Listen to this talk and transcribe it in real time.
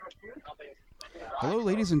Hello,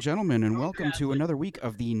 ladies and gentlemen, and welcome to another week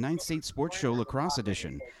of the Ninth State Sports Show Lacrosse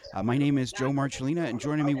Edition. My name is Joe Marcellina, and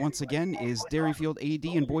joining me once again is Dairyfield AD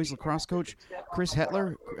and boys lacrosse coach Chris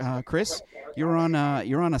Hetler. Chris, you're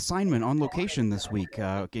on assignment on location this week.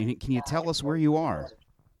 Can you tell us where you are?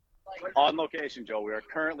 On location, Joe. We are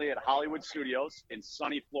currently at Hollywood Studios in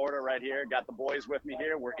sunny Florida right here. Got the boys with me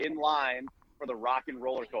here. We're in line for the Rock and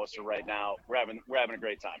Roller Coaster right now. We're having a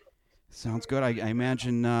great time. Sounds good. I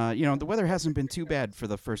imagine the weather hasn't been too bad for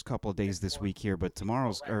the first couple of days this week here, but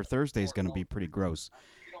Thursday's going to be pretty gross.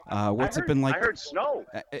 What's it been like? I heard snow.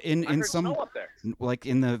 In some snow up there. Like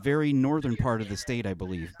in the very northern part of the state, I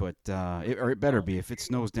believe. But it better be. If it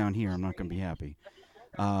snows down here, I'm not going to be happy.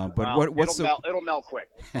 It'll melt quick.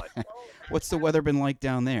 What's the weather been like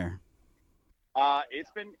down there?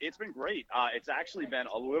 It's been great. It's actually been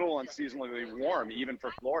a little unseasonably warm, even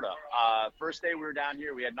for Florida. First day we were down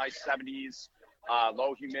here, we had nice 70s,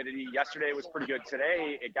 low humidity. Yesterday was pretty good.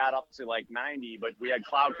 Today it got up to like 90, but we had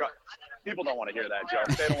cloud. People don't want to hear that, Joe.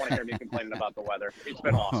 They don't want to hear me complaining about the weather. It's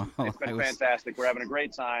been awesome. It's been fantastic. We're having a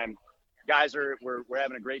great time. Guys we're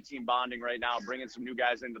having a great team bonding right now, bringing some new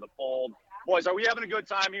guys into the fold. Boys, are we having a good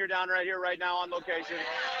time here right now on location?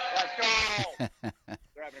 Let's go!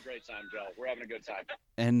 We're having a great time, Joe. We're having a good time.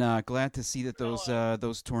 And glad to see that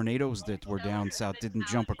those tornadoes that were down south didn't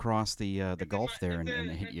jump across the Gulf there and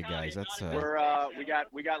hit you guys. That's we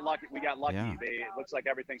got lucky. Yeah. It looks like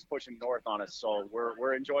everything's pushing north on us, so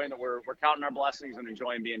we're enjoying it. We're counting our blessings and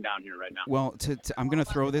enjoying being down here right now. Well, I'm going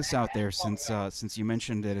to throw this out there since you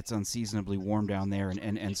mentioned that it's unseasonably warm down there,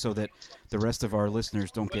 and so that the rest of our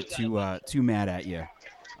listeners don't get too mad at you.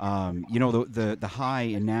 The high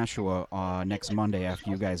in Nashua next Monday after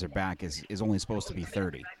you guys are back is only supposed to be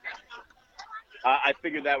 30. I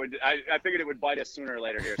figured it would bite us sooner or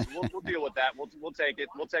later here. So we'll deal with that. We'll take it.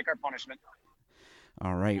 We'll take our punishment.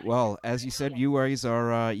 All right. Well, as you said, you guys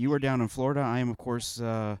are down in Florida. I am, of course,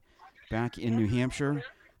 back in New Hampshire.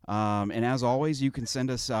 And as always, you can send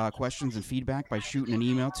us questions and feedback by shooting an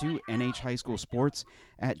email to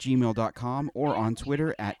nhhighschoolsports@gmail.com or on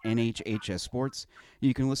Twitter @NHHSsports.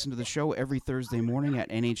 You can listen to the show every Thursday morning at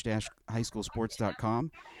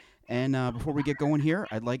nh-highschoolsports.com. And before we get going here,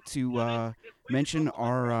 I'd like to mention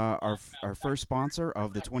our first sponsor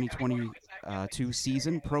of the 2022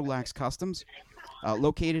 season, Prolax Customs.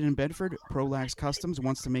 Located in Bedford, Prolax Customs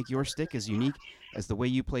wants to make your stick as unique as the way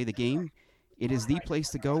you play the game. It is the place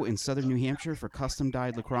to go in southern New Hampshire for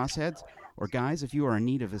custom-dyed lacrosse heads. Or guys, if you are in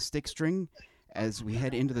need of a stick string as we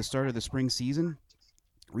head into the start of the spring season,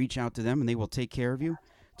 reach out to them and they will take care of you.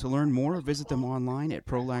 To learn more, visit them online at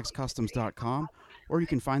prolaxcustoms.com, or you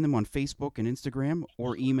can find them on Facebook and Instagram,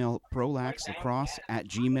 or email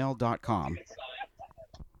prolaxlacrosse@gmail.com.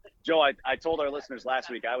 Joe, I told our listeners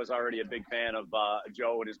last week I was already a big fan of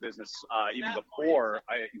Joe and his business even before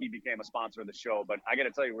he became a sponsor of the show. But I got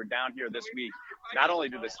to tell you, we're down here this week. Not only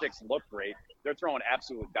do the sticks look great, they're throwing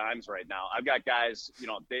absolute dimes right now. I've got guys,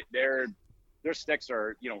 their sticks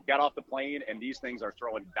are, got off the plane, and these things are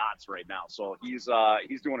throwing dots right now. So he's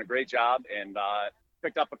doing a great job, and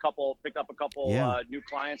picked up a couple new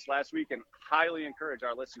clients last week, and highly encourage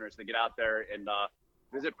our listeners to get out there and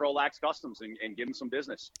visit Prolax Customs and give them some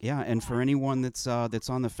business. Yeah, and for anyone that's on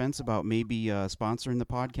the fence about maybe sponsoring the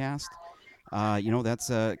podcast, that's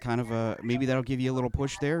kind of maybe that'll give you a little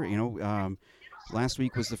push there. Last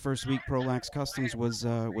week was the first week Prolax Customs was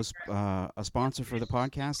a sponsor for the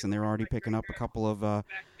podcast, and they're already picking up a couple of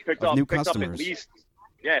new customers.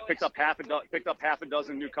 Picked up half a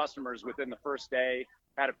dozen new customers within the first day.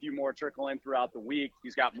 Had a few more trickle in throughout the week.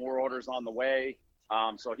 He's got more orders on the way.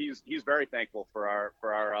 So he's very thankful for our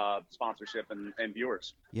sponsorship and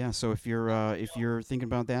viewers. Yeah. So if you're thinking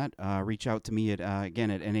about that, reach out to me at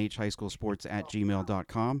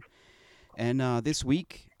nhhighschoolsports@gmail.com. And this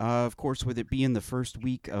week, of course, with it being the first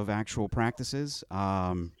week of actual practices,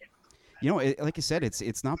 like I said,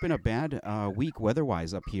 it's not been a bad week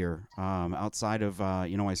weather-wise up here. Outside of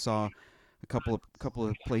I saw a couple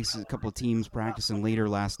of places, a couple of teams practicing later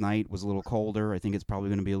last night. Was a little colder. I think it's probably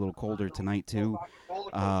going to be a little colder tonight too.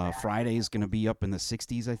 Friday is going to be up in the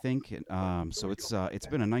 60s, I think. So it's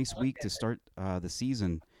been a nice week to start the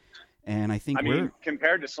season. And I think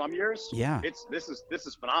compared to some years, this is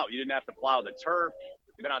phenomenal. You didn't have to plow the turf.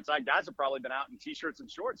 You've been outside. Guys have probably been out in t-shirts and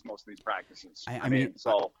shorts most of these practices.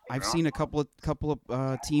 I've seen a couple of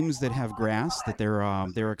teams that have grass that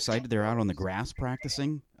they're excited. They're out on the grass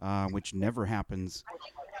practicing, which never happens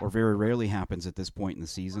or very rarely happens at this point in the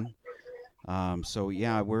season.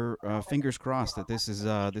 We're fingers crossed that this is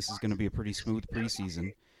going to be a pretty smooth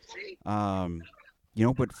preseason.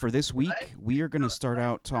 But for this week, we are going to start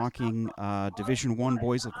out talking Division I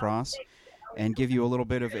boys lacrosse. and give you a little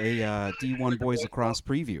bit of a D1 boys lacrosse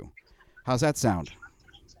preview. How's that sound?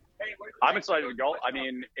 I'm excited to go. I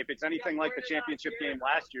mean, if it's anything like the championship game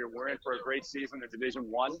last year, we're in for a great season in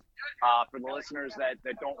Division One. For the listeners that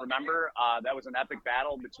don't remember, that was an epic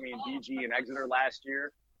battle between BG and Exeter last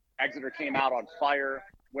year. Exeter came out on fire,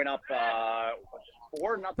 went up 4-0,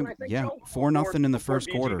 I think. Yeah, so. 4-0 in the first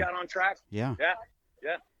BG quarter. Got on track. Yeah.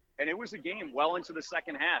 And it was a game well into the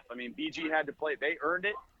second half. I mean, BG had to play. They earned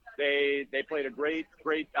it. They played a great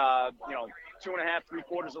 2.5, 3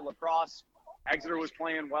 quarters of lacrosse. Exeter was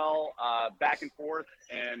playing well, back and forth,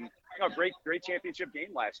 and great championship game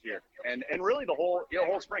last year. And really the whole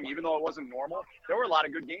spring, even though it wasn't normal, there were a lot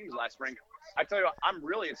of good games last spring. I tell you what, I'm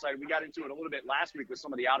really excited. We got into it a little bit last week with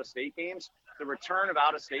some of the out-of-state games. The return of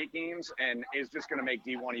out-of-state games and is just going to make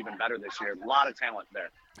D1 even better this year. A lot of talent there.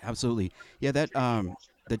 Absolutely. Yeah, that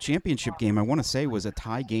the championship game, I want to say, was a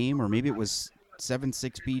tie game, or maybe it was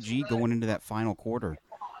 7-6 BG going into that final quarter.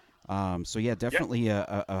 So, yeah, definitely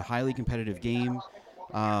a highly competitive game.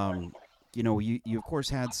 You of course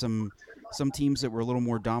had some teams that were a little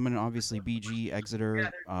more dominant, obviously BG,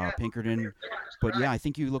 Exeter, Pinkerton. But, yeah, I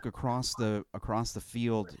think you look across the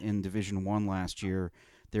field in Division I last year,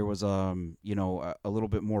 there was a little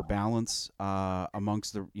bit more balance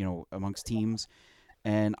amongst teams.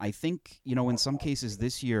 And I think, in some cases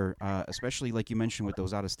this year, especially like you mentioned with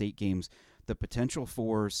those out-of-state games, the potential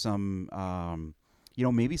for some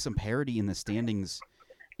maybe some parity in the standings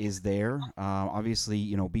is there. Obviously,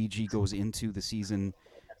 BG goes into the season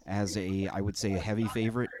as I would say, a heavy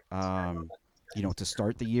favorite, to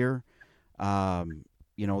start the year.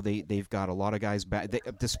 They've got a lot of guys back.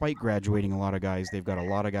 Despite graduating a lot of guys, they've got a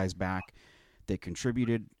lot of guys back that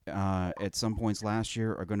contributed at some points last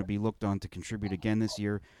year, are going to be looked on to contribute again this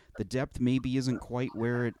year. The depth maybe isn't quite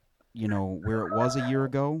where it was a year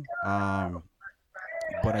ago.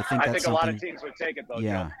 But I think that's a lot of teams would take it, though.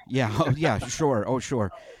 Yeah, sure. Oh,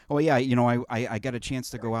 sure. Oh, yeah. I got a chance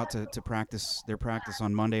to go out to practice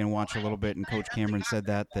on Monday and watch a little bit. And Coach Cameron said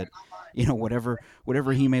that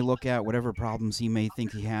whatever he may look at, whatever problems he may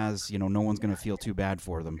think he has, no one's going to feel too bad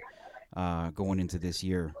for them going into this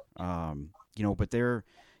year. But they're,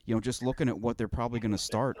 just looking at what they're probably going to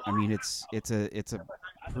start. I mean, it's a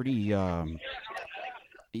pretty,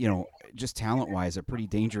 just talent-wise, a pretty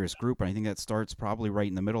dangerous group. And I think that starts probably right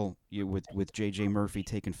in the middle with J.J. Murphy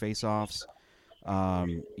taking face-offs.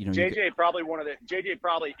 JJ probably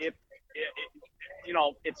if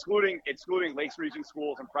excluding Lakes Region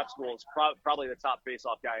schools and prep schools, probably the top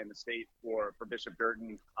face-off guy in the state for Bishop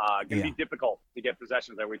Girton. Going to be difficult to get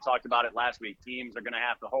possessions there. We talked about it last week. Teams are going to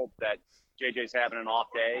have to hope that JJ's having an off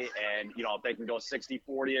day, and if they can go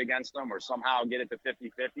 60-40 against them or somehow get it to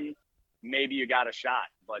 50-50. Maybe you got a shot,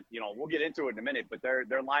 but we'll get into it in a minute. But their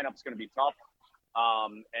lineup's going to be tough,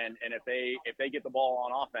 and if they get the ball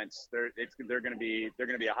on offense, they're going to be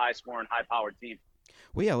a high scoring, high powered team.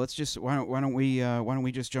 Well, yeah, let's just why don't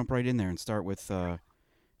we just jump right in there and start with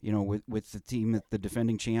with the team, the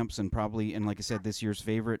defending champs, and like I said, this year's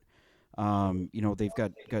favorite. They've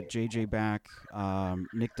got JJ back,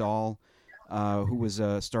 Nick Dahl, who was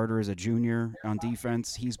a starter as a junior on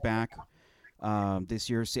defense. He's back this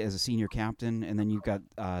year as a senior captain, and then you've got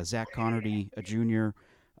Zach Connerty, a junior,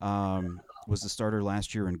 was the starter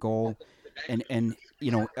last year in goal, and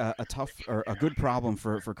a tough or a good problem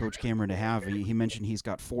for Coach Cameron to have. He mentioned he's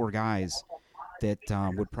got 4 guys that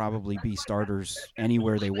would probably be starters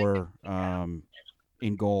anywhere they were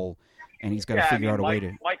in goal, and he's got to figure out a way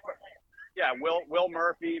to. Will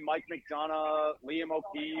Murphy, Mike McDonough, Liam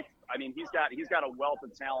O'Keefe. I mean, he's got a wealth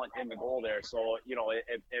of talent in the goal there. So,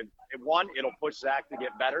 if one, it'll push Zach to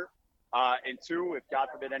get better. And 2, if God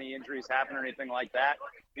forbid any injuries happen or anything like that,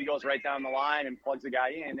 he goes right down the line and plugs the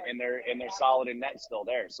guy in, and they're solid in net still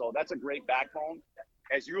there. So that's a great backbone.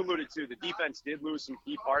 As you alluded to, the defense did lose some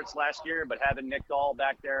key parts last year, but having Nick Dahl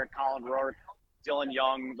back there, Colin Rourke, Dylan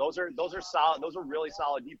Young, those are solid. Those are really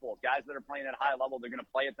solid people. Guys that are playing at a high level, they're going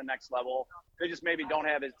to play at the next level. They just maybe don't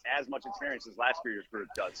have as much experience as last year's group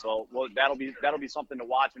does. So, that'll be something to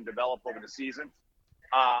watch and develop over the season.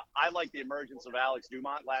 I like the emergence of Alex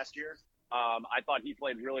Dumont last year. I thought he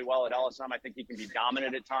played really well at LSM. I think he can be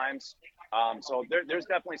dominant at times. So there's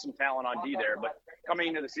definitely some talent on D there. But coming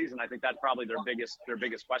into the season, I think that's probably their biggest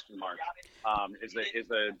question mark is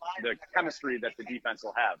the chemistry that the defense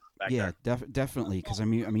will have back there. Yeah, definitely. Because I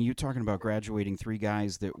mean, you're talking about graduating 3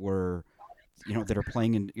 guys that were, that are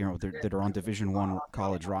playing in, that are on Division I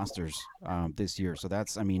college rosters this year. So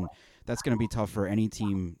that's going to be tough for any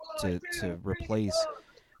team to replace.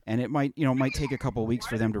 and it might take a couple of weeks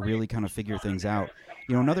for them to really kind of figure things out.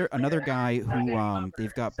 Another guy who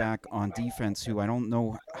they've got back on defense, who I don't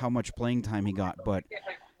know how much playing time he got, but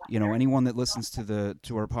anyone that listens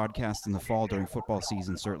to our podcast in the fall during football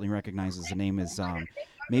season certainly recognizes the name is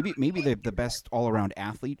maybe the best all around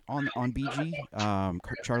athlete on BG,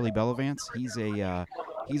 Charlie Bellavance. He's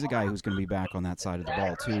a guy who's going to be back on that side of the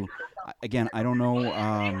ball too. Again, I don't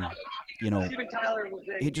know.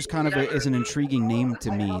 It just kind of is an intriguing name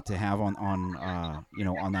to me to have on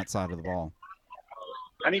that side of the ball.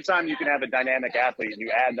 Anytime you can have a dynamic athlete and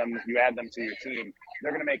you add them to your team,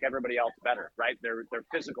 they're going to make everybody else better, right? They're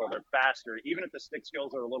physical, they're faster. Even if the stick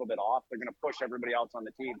skills are a little bit off, they're going to push everybody else on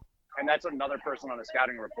the team. And that's another person on the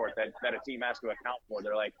scouting report that a team has to account for.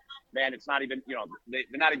 They're like, man, it's not even, they're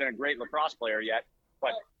not even a great lacrosse player yet,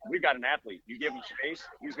 but we've got an athlete. You give him space,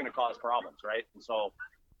 he's going to cause problems, right? And so,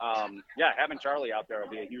 having Charlie out there will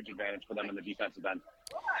be a huge advantage for them in the defensive end.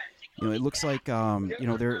 It looks like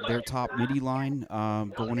their top midi line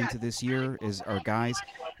going into this year are guys,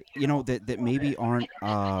 that maybe aren't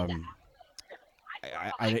kind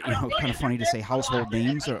of funny to say household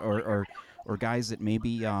names or guys that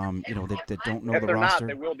maybe that don't know if the they're roster.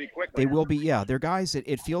 Not, they will be quickly. They will be, yeah. They're guys that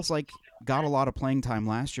it feels like got a lot of playing time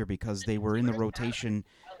last year because they were in the rotation.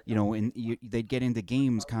 They'd get into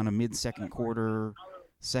games kind of mid-second quarter,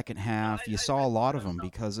 second half. You saw a lot of them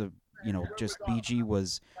because of just BG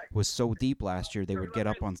was so deep last year. They would get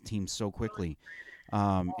up on teams so quickly,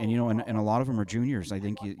 and a lot of them are juniors. I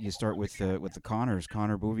think you start with the Connors,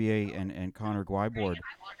 Connor Bouvier and Connor Guibord,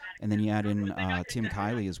 and then you add in Tim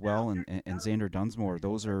Kiley as well and Xander Dunsmore.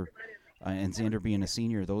 Those are and Xander being a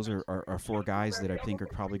senior. Those are four guys that I think are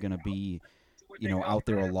probably going to be out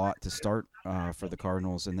there a lot to start for the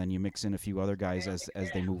Cardinals, and then you mix in a few other guys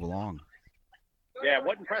as they move along. Yeah,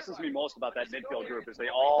 what impresses me most about that midfield group is they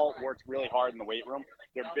all worked really hard in the weight room.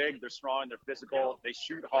 They're big, they're strong, they're physical, they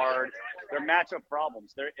shoot hard. They're matchup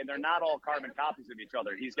problems. They're not all carbon copies of each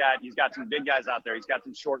other. He's got some big guys out there. He's got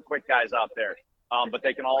some short, quick guys out there. But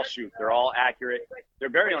they can all shoot. They're all accurate. They're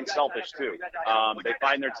very unselfish too. They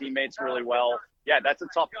find their teammates really well. Yeah, that's a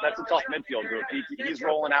tough midfield group. He's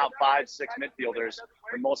rolling out 5-6 midfielders,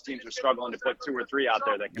 and most teams are struggling to put 2 or 3 out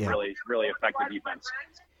there that can really, really affect the defense.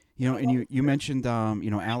 And you mentioned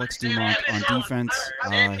Alex Dumont on defense.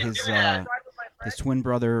 His twin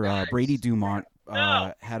brother Brady Dumont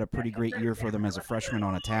had a pretty great year for them as a freshman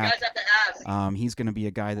on attack. He's going to be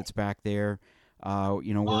a guy that's back there. We're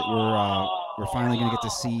finally going to get to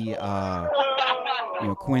see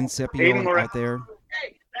Quinn Scipio out there.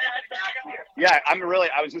 Yeah,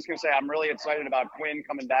 I was just going to say, I'm really excited about Quinn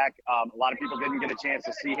coming back. A lot of people didn't get a chance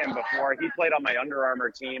to see him before. He played on my Under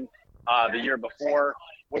Armour team the year before.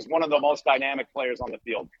 Was one of the most dynamic players on the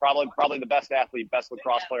field. Probably the best athlete, best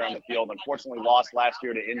lacrosse player on the field. Unfortunately, lost last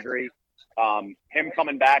year to injury. Him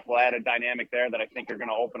coming back will add a dynamic there that I think are going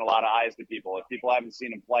to open a lot of eyes to people. If people haven't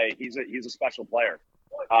seen him play, he's a special player.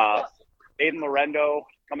 Aiden Lorendo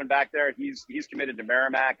coming back there, he's committed to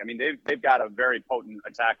Merrimack. I mean, they've got a very potent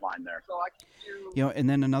attack line there. And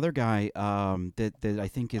then another guy that I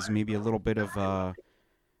think is maybe a little bit of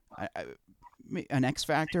an X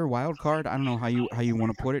factor, wild card. I don't know how you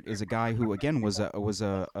want to put it. Is a guy who again was a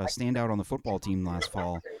standout on the football team last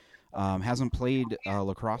fall. Hasn't played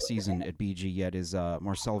lacrosse season at BG yet. Is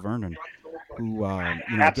Marcel Vernon, who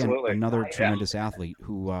again another tremendous athlete.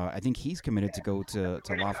 Who I think he's committed to go to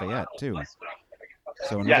Lafayette too.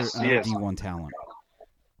 So another D1 talent.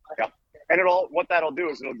 Yeah. And what that'll do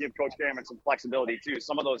is it'll give Coach Cameron some flexibility too.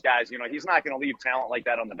 Some of those guys, he's not going to leave talent like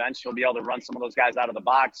that on the bench. He'll be able to run some of those guys out of the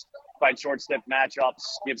box, fight short stick matchups,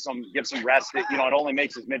 give some rest. It only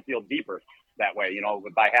makes his midfield deeper that way,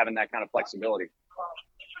 by having that kind of flexibility.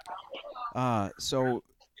 So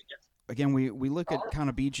again, we look at kind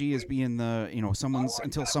of BG as being the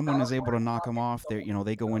until someone is able to knock them off.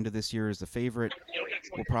 They go into this year as the favorite.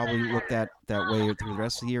 We'll probably look that way through the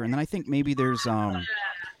rest of the year, and then I think maybe there's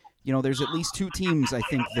there's at least 2 teams I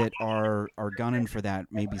think that are gunning for that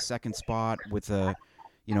maybe second spot with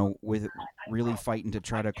with really fighting to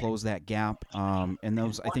try to close that gap. And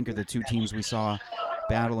those I think are the 2 teams we saw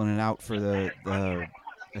battling it out for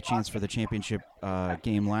a chance for the championship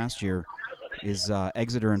game last year is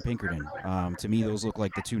Exeter and Pinkerton. To me, those look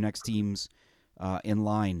like the 2 next teams in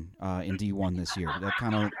line in D1 this year. That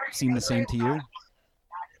kind of seem the same to you?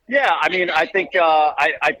 Yeah, I mean, I think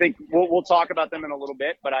we'll talk about them in a little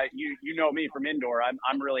bit, but you know me from indoor.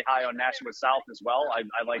 I'm really high on Nashua South as well. I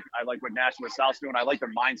like what Nashua South's doing. I like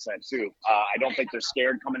their mindset too. I don't think they're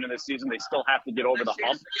scared coming into this season. They still have to get over the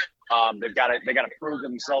hump. They got to prove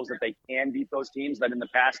themselves that they can beat those teams that in the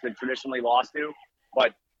past they've traditionally lost to.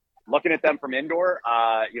 But looking at them from indoor,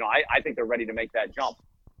 I think they're ready to make that jump.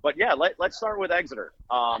 But yeah, let's start with Exeter.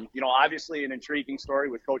 Obviously an intriguing story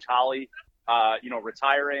with Coach Holly,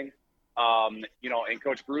 retiring, and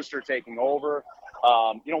Coach Brewster taking over.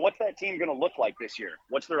 What's that team going to look like this year?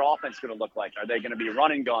 What's their offense going to look like? Are they going to be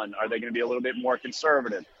run and gun? Are they going to be a little bit more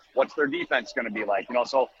conservative? What's their defense going to be like?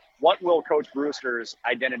 So what will Coach Brewster's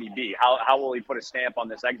identity be? How will he put a stamp on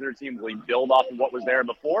this Exeter team? Will he build off of what was there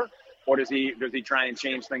before? Or does he try and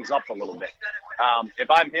change things up a little bit?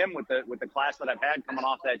 If I'm him with the class that I've had coming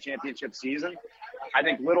off that championship season, I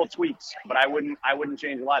think little tweaks, but I wouldn't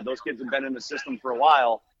change a lot. Those kids have been in the system for a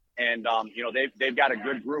while, and they've got a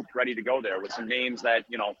good group ready to go there with some names that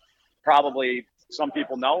probably some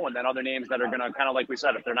people know, and then other names that are going to, kind of like we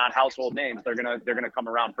said, if they're not household names, they're gonna come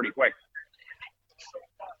around pretty quick.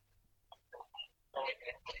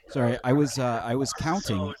 Sorry, I was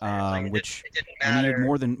counting, which I needed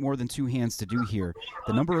more than two hands to do here.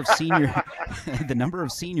 The number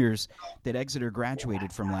of seniors that Exeter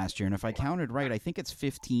graduated from last year, and if I counted right, I think it's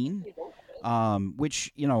 15.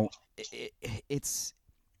 Which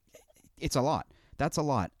it's a lot. That's a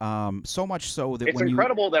lot. So much so that it's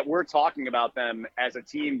incredible that we're talking about them as a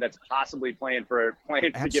team that's possibly playing to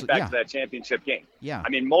get back to that championship game. Yeah. I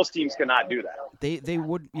mean, most teams cannot do that. They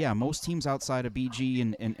would. Yeah. Most teams outside of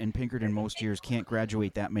BG and Pinkerton most years can't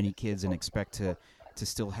graduate that many kids and expect to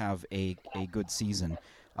still have a good season.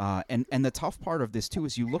 And the tough part of this too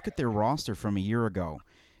is you look at their roster from a year ago,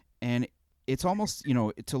 and it's almost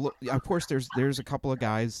to look. Of course, there's a couple of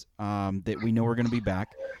guys that we know are going to be back.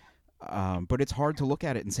 But it's hard to look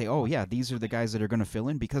at it and say, oh, yeah, these are the guys that are going to fill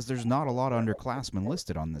in, because there's not a lot of underclassmen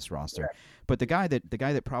listed on this roster. But the guy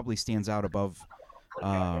that probably stands out above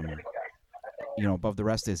above the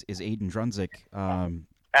rest is Aiden Drunzik.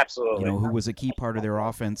 Absolutely. Who was a key part of their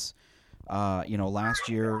offense. Last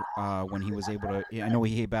year when he was able to. I know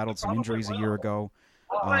he battled some injuries a year ago,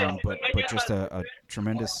 but just a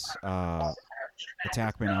tremendous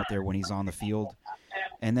attackman out there when he's on the field.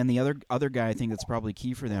 And then the other guy I think that's probably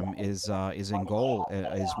key for them is in goal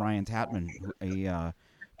is Ryan Tatman, a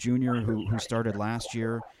junior who started last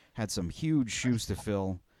year, had some huge shoes to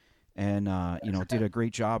fill, and did a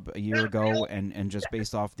great job a year ago, and just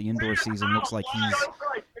based off the indoor season, looks like he's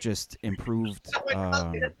just improved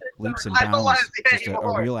leaps and bounds. Just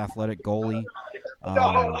a real athletic goalie.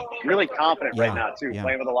 Really confident right now too,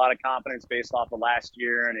 playing with a lot of confidence based off of last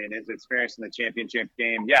year and his experience in the championship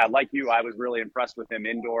game. Yeah, like you, I was really impressed with him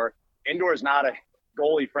indoor. Indoor is not a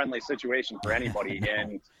goalie-friendly situation for anybody,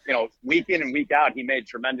 and week in and week out, he made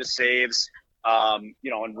tremendous saves. And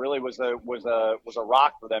really was a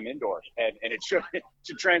rock for them indoors, and it should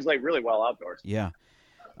translate really well outdoors. Yeah.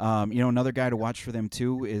 Another guy to watch for them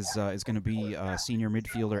too is going to be senior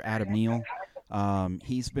midfielder Adam Neal.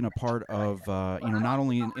 He's been a part of, not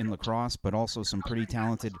only in lacrosse, but also some pretty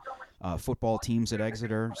talented football teams at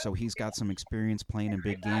Exeter. So he's got some experience playing in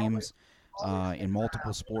big games in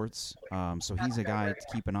multiple sports. So he's a guy to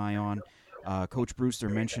keep an eye on. Coach Brewster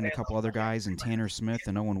mentioned a couple other guys, and Tanner Smith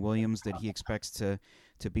and Owen Williams, that he expects to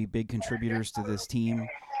be big contributors to this team.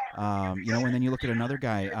 And then you look at another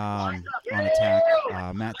guy on attack.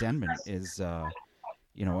 Matt Denman is a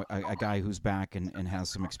guy who's back and has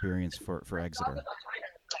some experience for Exeter.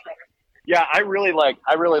 Yeah, I really like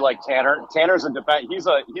Tanner. Tanner's a defense.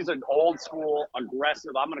 He's an old school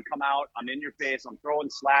aggressive. I'm going to come out. I'm in your face. I'm throwing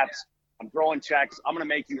slaps. I'm throwing checks. I'm going to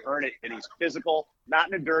make you earn it. And he's physical, not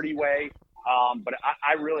in a dirty way. But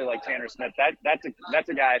I really like Tanner Smith. That's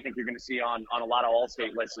a guy I think you're going to see on a lot of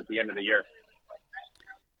all-state lists at the end of the year.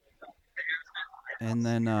 And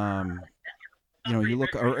then you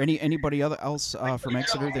look, or anybody else from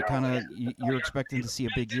Exeter that kind of you're expecting to see a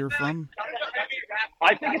big year from?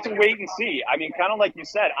 I think it's a wait and see. I mean, kind of like you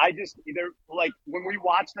said, when we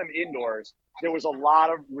watched them indoors, there was a lot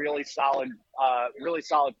of really solid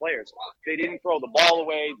players. They didn't throw the ball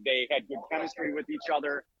away. They had good chemistry with each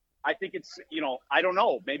other. I think it's, I don't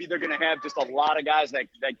know. Maybe they're going to have just a lot of guys that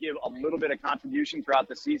give a little bit of contribution throughout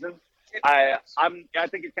the season. I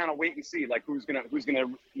think it's kind of wait and see, like who's gonna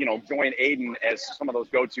join Aiden as some of those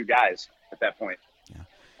go-to guys at that point.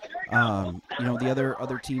 Yeah. The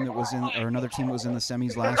other team that was another team that was in the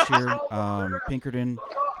semis last year, Pinkerton,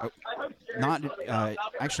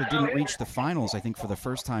 actually didn't reach the finals, I think, for the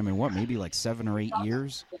first time in maybe like 7 or 8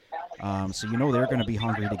 years. So they're going to be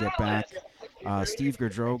hungry to get back. Steve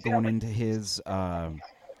Gaudreau going into his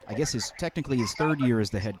technically his third year as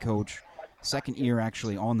the head coach. Second year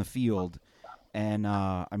actually on the field, and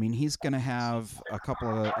he's going to have a couple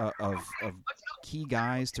of key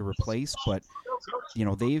guys to replace, but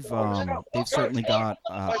they've certainly got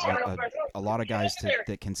a lot of guys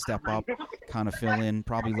that can step up. kind of fill in,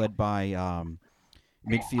 probably led by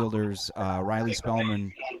midfielders Riley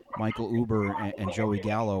Spellman, Michael Uber, and Joey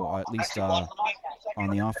Gallo, at least on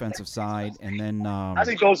the offensive side. And then I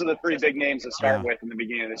think those are the three big names to start Yeah. with in the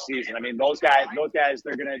beginning of the season. I mean, those guys,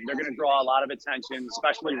 they're gonna draw a lot of attention,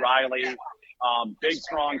 especially Riley. Big,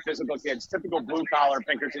 strong, physical kids, typical blue-collar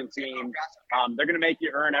Pinkerton team. They're going to make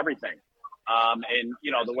you earn everything. And,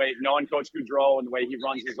 you know, the way knowing Coach Goudreau and the way he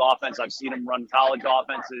runs his offense, I've seen him run college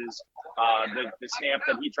offenses, the stamp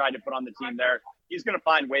that he tried to put on the team there, he's going to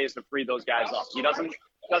find ways to free those guys up. He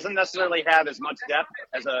doesn't necessarily have as much depth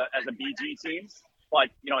as a BG team, but,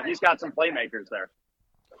 you know, he's got some playmakers there.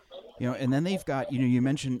 You know, and then they've got, you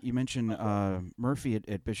mentioned Murphy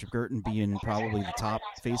at Bishop Girton being probably the top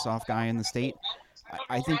face-off guy in the state.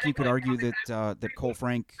 I think you could argue that Cole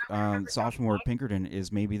Frank, sophomore at Pinkerton,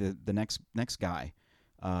 is maybe the next guy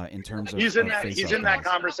in terms of he's in guys. that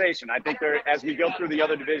conversation. I think as we go through the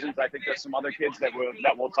other divisions, I think there's some other kids that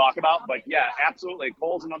we'll talk about. But yeah, absolutely,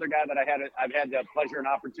 Cole's another guy that I've had the pleasure and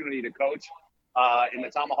opportunity to coach in the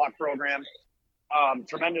Tomahawk program.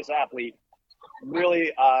 Tremendous athlete.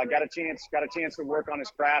 Really got a chance to work on his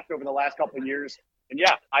craft over the last couple of years. And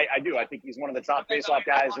yeah, I do. I think he's one of the top face-off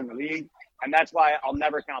guys in the league. And that's why I'll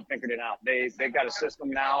never count Pinkerton out. They've got a system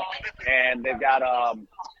now, and they've got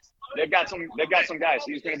some guys.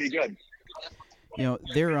 He's going to be good. You know,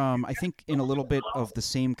 they're I think in a little bit of the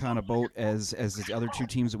same kind of boat as the other two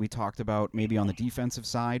teams that we talked about, maybe on the defensive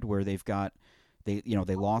side, where they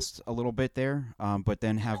lost a little bit there, but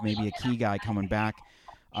then have maybe a key guy coming back.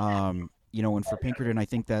 You know, and for Pinkerton, I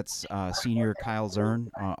think that's senior Kyle Zern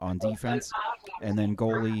on defense, and then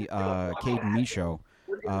goalie Caden Michaud,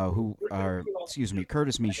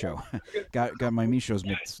 Curtis Michaud. got my Michauds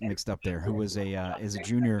mixed up there. Who was is a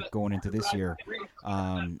junior going into this year.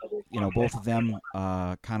 You know, both of them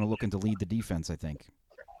kind of looking to lead the defense, I think.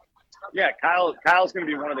 Yeah, Kyle's going to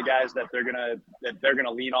be one of the guys that they're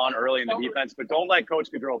gonna lean on early in the defense. But don't let Coach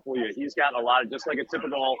Goudreau fool you. He's got a lot of, just like a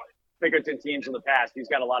typical Pinkerton teams in the past, he's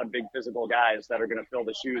got a lot of big physical guys that are going to fill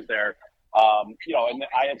the shoes there. You know, and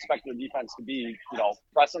I expect their defense to be, you know,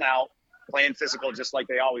 pressing out, playing physical just like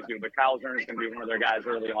they always do. But Kyle Zern is going to be one of their guys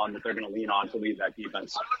early on that they're going to lean on to lead that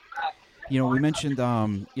defense. You know, we mentioned,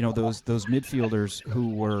 you know, those midfielders who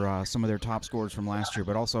were some of their top scorers from last year,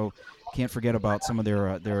 but also can't forget about some of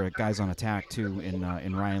their guys on attack too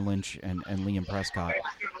in Ryan Lynch and Liam Prescott,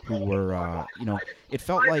 who were, you know, it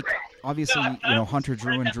felt like obviously, you know, Hunter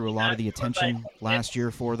Druin drew a lot of the attention last year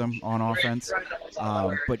for them on offense,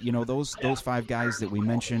 but you know those five guys that we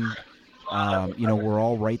mentioned, you know, were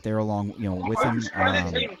all right there along, you know, with them.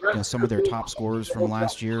 You know, some of their top scorers from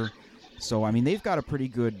last year. So, I mean, they've got a pretty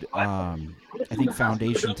good, I think,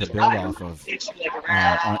 foundation to build off of, at least Absolutely.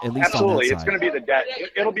 on that It's side. going to be the depth.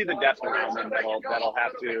 It'll be the depth around them that'll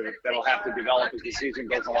have to develop as the season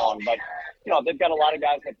goes along. But, you know, they've got a lot of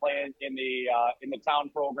guys that play in the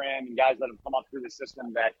town program and guys that have come up through the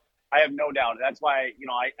system that I have no doubt. That's why, you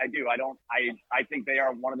know, I think they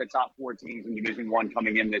are one of the top 4 teams in Division I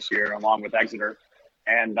coming in this year, along with Exeter.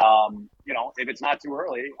 And, you know, if it's not too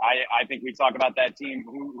early, I think we talk about that team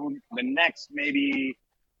who the next maybe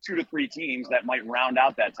 2 to 3 teams that might round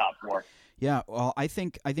out that top 4. Yeah, well, I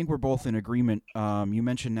think we're both in agreement. You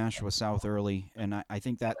mentioned Nashua South early, and I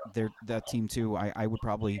think that that team too. I would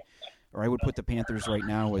put the Panthers right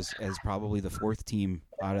now as probably the 4th team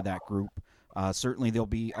out of that group. Certainly, there'll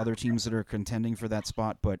be other teams that are contending for that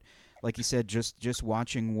spot, but like you said, just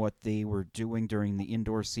watching what they were doing during the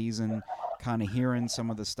indoor season, kind of hearing some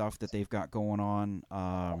of the stuff that they've got going on,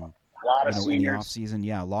 in the off season.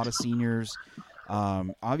 Yeah, a lot of seniors.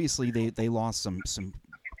 Obviously, they lost some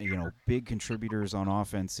you know, big contributors on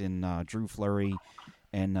offense in Drew Fleury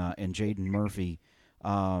and Jaden Murphy.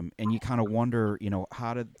 And you kind of wonder, you know,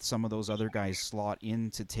 how did some of those other guys slot in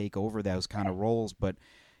to take over those kind of roles? But,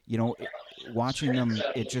 you know, watching them,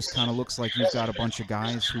 it just kind of looks like you've got a bunch of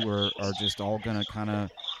guys who are just all going to kind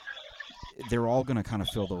of – they're all going to kind of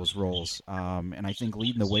fill those roles. And I think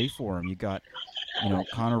leading the way for them, you got, you know,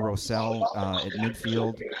 Connor Rossell at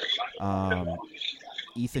midfield,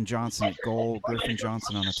 Ethan Johnson at goal, Griffin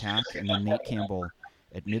Johnson on attack, and then Nate Campbell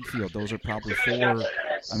at midfield. Those are probably 4.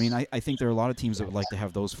 I mean, I think there are a lot of teams that would like to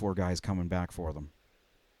have those 4 guys coming back for them.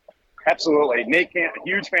 Absolutely.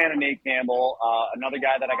 Huge fan of Nate Campbell, another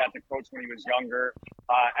guy that I got to coach when he was younger.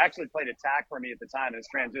 Actually played attack for me at the time and has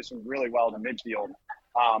transitioned really well to midfield.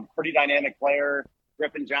 Pretty dynamic player.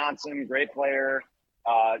 Griffin Johnson, great player.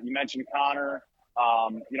 You mentioned Connor.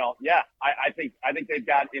 You know, yeah, I think they've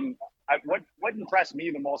got what impressed me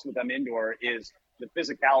the most with them indoor is the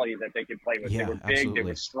physicality that they could play with. Yeah, they were big, absolutely. they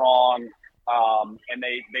were strong. and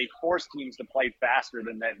they force teams to play faster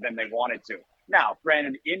than they wanted to. Now,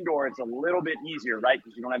 granted, indoor it's a little bit easier, right?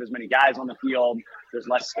 Because you don't have as many guys on the field. There's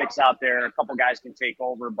less sticks out there. A couple guys can take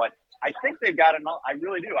over, but I think they've got enough. I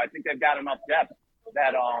really do. I think they've got enough depth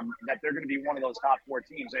that they're going to be one of those top 4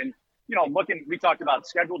 teams. And we talked about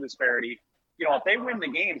schedule disparity. If they win the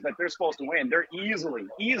games that they're supposed to win, they're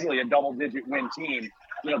easily a double-digit win team.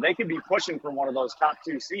 They could be pushing for one of those top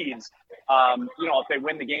 2 seeds. If they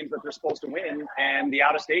win the games that they're supposed to win, and the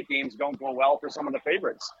out-of-state games don't go well for some of the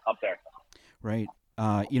favorites up there. Right.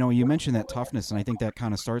 You mentioned that toughness, and I think that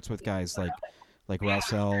kind of starts with guys like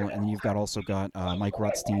Ralsell, and you've also got Mike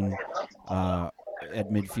Rutstein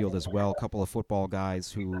at midfield as well. A couple of football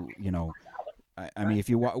guys who, I mean, if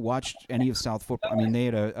you watched any of South football, I mean, they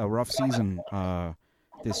had a rough season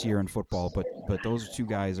this year in football, but those 2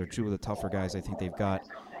 guys are 2 of the tougher guys I think they've got.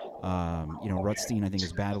 Rutstein, I think,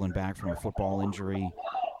 is battling back from a football injury.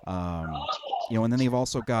 And then they've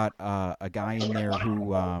also got a guy in there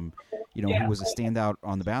who, who was a standout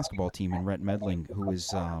on the basketball team in Rhett Medling, who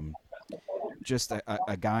is just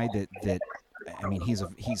a guy that I mean, he's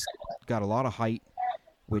got a lot of height,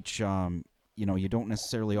 which you don't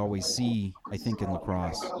necessarily always see, I think, in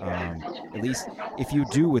lacrosse. At least if you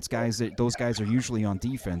do, it's those guys are usually on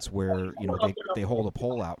defense where they hold a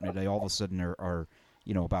pole out and they all of a sudden are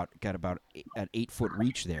about at 8 foot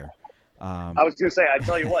reach there. I was going to say, I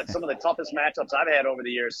tell you what, some of the toughest matchups I've had over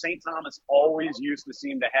the years, St. Thomas always used to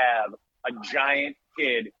seem to have a giant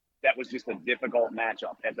kid that was just a difficult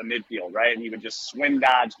matchup at the midfield, right? And he would just swim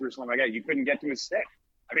dodge through something like that. You couldn't get to his stick.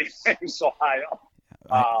 I mean, he was so high up.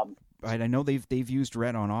 I know they've used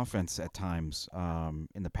Rhett on offense at times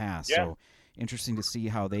in the past. Yeah. So interesting to see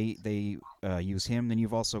how they use him. Then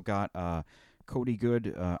you've also got Cody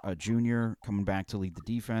Good, a junior, coming back to lead the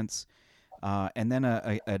defense. And then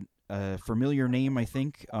a familiar name, I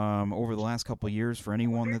think, over the last couple of years for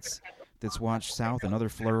anyone that's watched South, another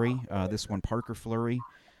Fleury. This one, Parker Fleury,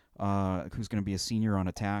 who's going to be a senior on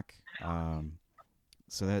attack.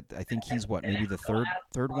 So that I think he's maybe the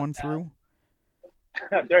third one through.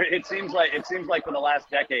 It seems like for the last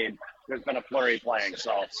decade there's been a Fleury playing.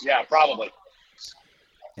 So yeah, probably.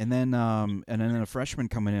 And then a freshman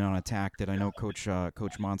coming in on attack that I know Coach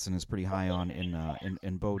Monson is pretty high on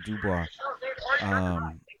in Beau Dubois.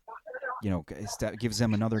 Gives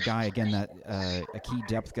them another guy again that a key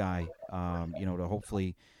depth guy. To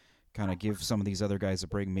hopefully kind of give some of these other guys a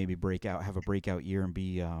break, maybe have a breakout year and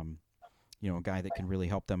be a guy that can really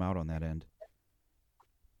help them out on that end.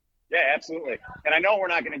 Yeah, absolutely. And I know we're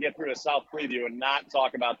not going to get through a South preview and not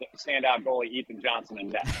talk about the standout goalie Ethan Johnson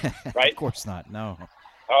in net, right? Of course not. No.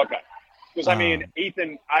 Okay. Because I mean,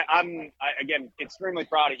 Ethan, I'm again extremely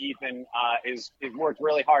proud of Ethan. Is worked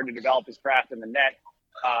really hard to develop his craft in the net,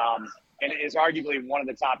 and is arguably one of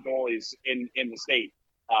the top goalies in the state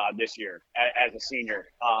this year as a senior.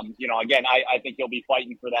 Again, I think he'll be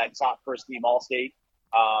fighting for that top first team All-State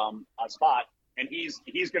spot. And he's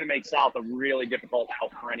going to make South a really difficult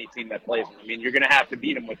out for any team that plays him. I mean, you're going to have to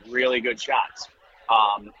beat him with really good shots.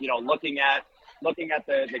 Looking at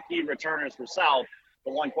the key returners for South,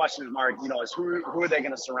 the one question mark, is who are they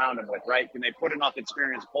going to surround him with, right? Can they put enough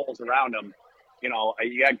experienced poles around him?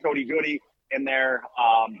 You got Cody Goody in there,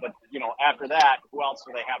 but after that, who else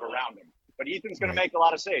do they have around him? But Ethan's going to make a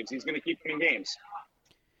lot of saves. He's going to keep winning games.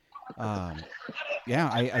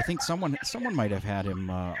 I think someone might have had him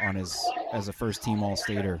on as a first team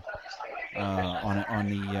All-Stater on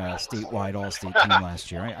the statewide All-State team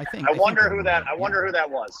last year. I wonder who that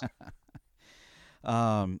was.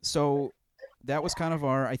 So that was kind of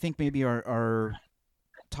our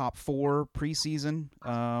top 4 preseason.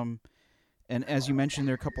 And as you mentioned,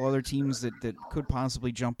 there are a couple other teams that could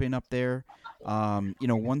possibly jump in up there.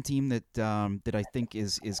 One team that I think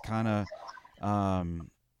is kind of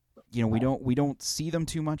we don't see them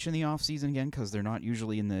too much in the off season again because they're not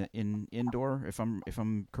usually in indoor. If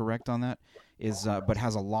I'm correct on that, but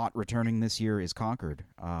has a lot returning this year is Concord.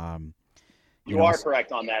 You are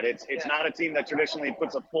correct on that. It's not a team that traditionally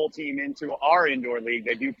puts a full team into our indoor league.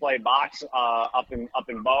 They do play box up in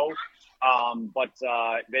Bow, but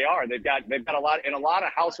they are. They've got a lot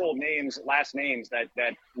of household names, last names that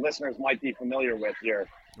listeners might be familiar with here.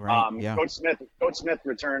 Right, yeah. Coach Smith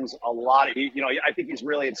returns a lot. I think he's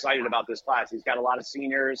really excited about this class. He's got a lot of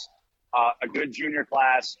seniors, a good junior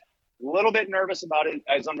class. A little bit nervous about it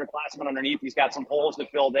as underclassmen underneath. He's got some holes to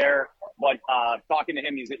fill there, but talking to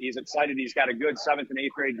him, he's excited. He's got a good 7th and 8th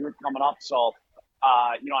grade group coming up. So,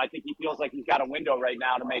 I think he feels like he's got a window right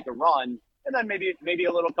now to make a run. and then maybe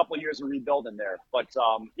a little couple of years of rebuilding there. But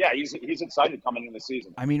yeah, he's excited coming into the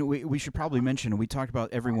season. I mean, we should probably mention, we talked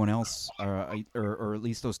about everyone else, or at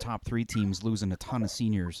least those top 3 teams losing a ton of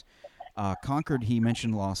seniors. Concord, he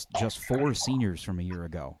mentioned, lost just 4 seniors from a year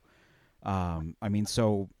ago. I mean,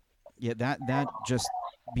 so yeah, that just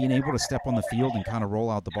being able to step on the field and kind of roll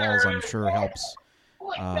out the balls, I'm sure helps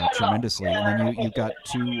tremendously. And then you've got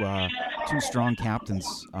two strong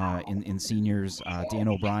captains in seniors, Dan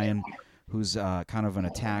O'Brien, who's kind of an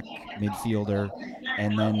attack midfielder,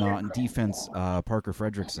 and then on defense, Parker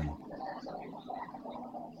Fredrickson.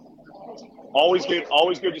 Always good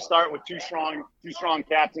to start with two strong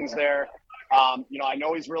captains there. I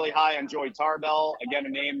know he's really high on Joey Tarbell. Again, a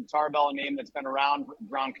name that's been around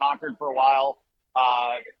Concord for a while.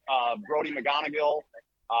 Brody McGonigal,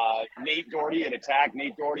 Nate Doherty at attack.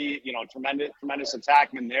 Nate Doherty, tremendous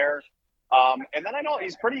attackman there. And then I know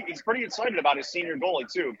he's pretty excited about his senior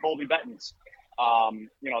goalie too, Colby Bettens.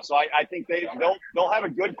 So I think they'll have a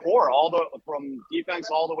good core from defense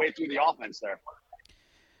all the way through the offense there.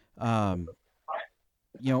 And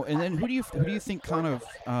then who do you think kind of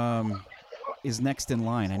is next in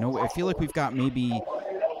line? I feel like we've got maybe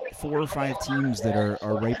 4 or 5 teams that are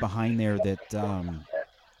right behind there that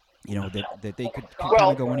that they could kind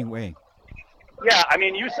of go any way. Yeah, I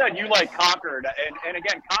mean, you said you like Concord, and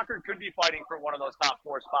again, Concord could be fighting for one of those top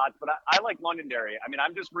 4 spots, but I like Londonderry. I mean,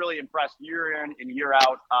 I'm just really impressed year in and year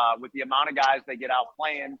out with the amount of guys they get out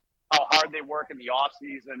playing, how hard they work in the off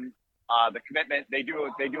season. The commitment they do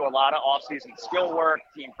a lot of off-season skill work,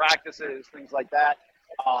 team practices, things like that.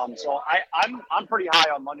 So I'm pretty high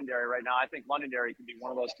on Londonderry right now. I think Londonderry could be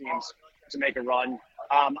one of those teams to make a run.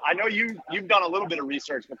 I know you've done a little bit of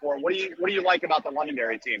research before. What do you like about the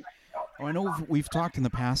Londonderry team? Well, I know we've talked in the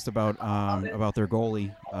past about their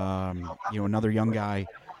goalie. Another young guy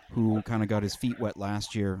who kind of got his feet wet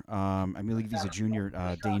last year. I believe he's a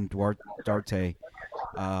junior, Dane Duarte.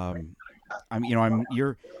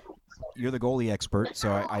 You're the goalie expert,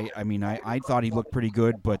 so I thought he looked pretty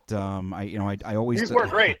good, but I always he's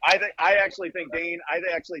worked great. I actually think Dane. I'm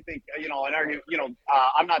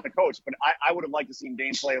not the coach, but I would have liked to see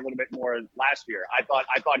Dane play a little bit more last year. I thought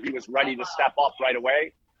he was ready to step up right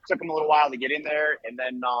away. Took him a little while to get in there, and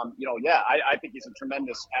then I think he's a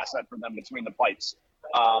tremendous asset for them between the pipes.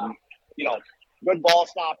 Good ball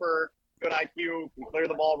stopper, good IQ, can clear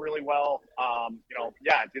the ball really well.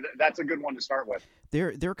 That's a good one to start with.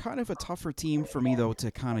 They're kind of a tougher team for me, though, to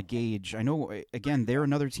kind of gauge. I know, again, they're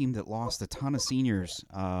another team that lost a ton of seniors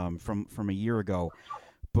from a year ago,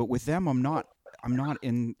 but with them, I'm not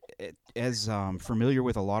as familiar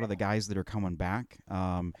with a lot of the guys that are coming back.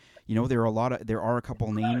 There are a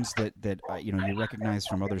couple names that you recognize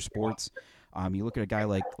from other sports. You look at a guy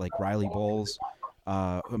like Riley Bowles,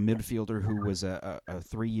 a midfielder who was a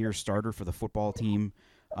 3-year starter for the football team,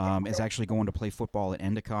 is actually going to play football at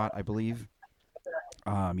Endicott, I believe.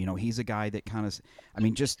 He's a guy that kind of,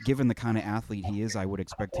 just given the kind of athlete he is, I would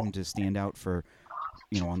expect him to stand out for,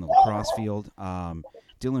 on the lacrosse field.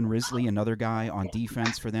 Dylan Risley, another guy on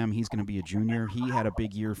defense for them. He's going to be a junior. He had a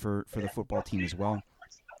big year for the football team as well.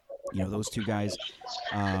 Those 2 guys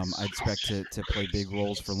I expect to play big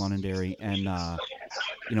roles for Londonderry. And,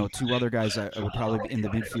 2 other guys I would probably in the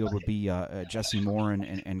midfield would be Jesse Moore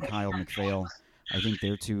and Kyle McPhail. I think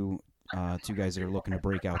they're two guys that are looking to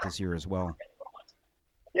break out this year as well.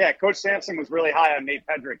 Yeah, Coach Sampson was really high on Nate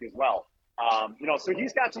Pedrick as well. So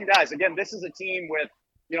he's got some guys. Again, this is a team with,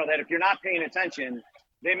 that if you're not paying attention,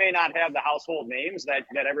 they may not have the household names that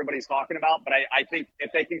everybody's talking about. But I think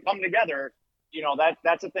if they can come together,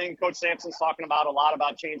 that's a thing Coach Sampson's talking about a lot,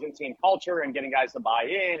 about changing team culture and getting guys to buy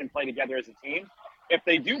in and play together as a team. If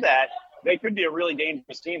they do that, they could be a really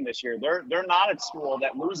dangerous team this year. They're not a school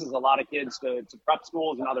that loses a lot of kids to prep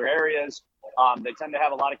schools in other areas. They tend to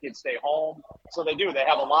have a lot of kids stay home. So they do. They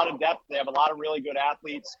have a lot of depth. They have a lot of really good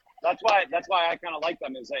athletes. That's why I kind of like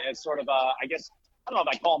them as sort of a, I guess, I don't know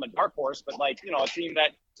if I call them a dark horse, but a team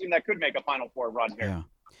that could make a Final Four run here. Yeah.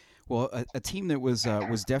 Well, a team that was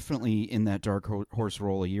definitely in that dark horse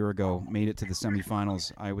role a year ago, made it to the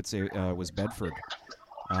semifinals, I would say, was Bedford.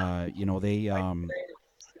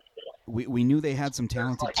 We knew they had some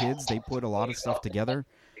talented kids. They put a lot of stuff together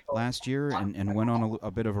last year and went on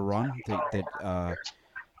a bit of a run that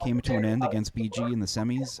came to an end against BG in the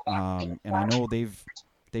semis. And I know they've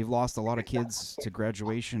lost a lot of kids to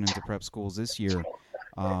graduation and to prep schools this year.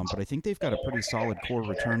 But I think they've got a pretty solid core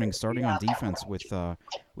returning, starting on defense with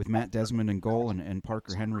Matt Desmond in goal and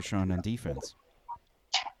Parker Henrichon on defense.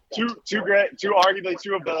 Arguably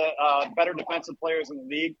two of the better defensive players in the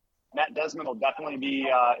league. Matt Desmond will definitely be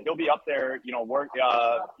he'll be up there,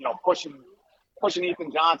 pushing pushing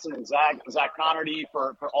Ethan Johnson and Zach Connerty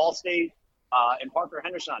for Allstate. And Parker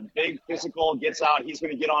Henderson, big physical, gets out. He's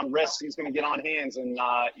going to get on wrists. He's going to get on hands, and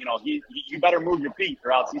you better move your feet,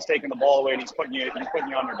 or else he's taking the ball away and he's putting you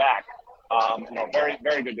on your back. Very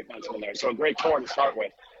very good defenseman there. So a great core to start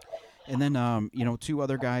with. And then two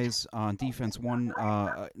other guys on defense. One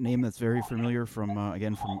name that's very familiar from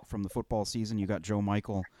the football season. You got Joe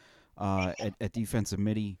Michael at defensive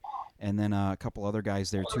midi, and then a couple other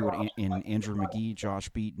guys there too in Andrew McGee, Josh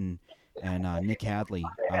Beaton, and Nick Hadley.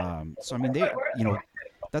 So I mean,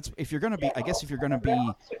 that's if you're going to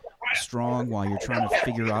be strong while you're trying to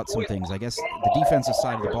figure out some things. I guess the defensive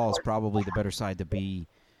side of the ball is probably the better side to be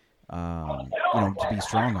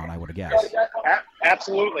strong on, I would guess.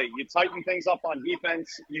 Absolutely. You tighten things up on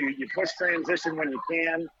defense. You push transition when you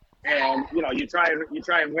can, and you try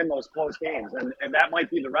and win those close games. And that might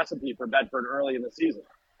be the recipe for Bedford early in the season.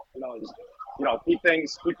 Keep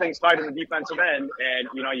things tight in the defensive end, and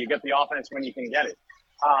you get the offense when you can get it.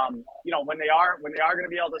 When they are going to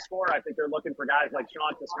be able to score, I think they're looking for guys like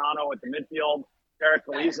Sean Toscano at the midfield, Derek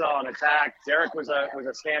Galiza on attack. Derek was a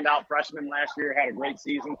standout freshman last year, had a great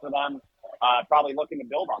season for them. Probably looking to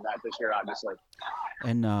build on that this year, obviously.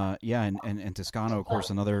 And and Toscano, of course,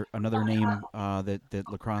 another name that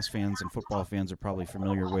lacrosse fans and football fans are probably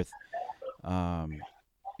familiar with.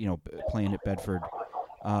 Playing at Bedford.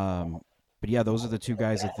 But yeah, those are the two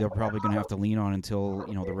guys that they're probably going to have to lean on until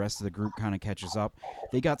the rest of the group kind of catches up.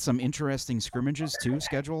 They got some interesting scrimmages too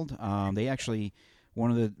scheduled. They actually one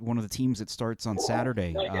of the teams that starts on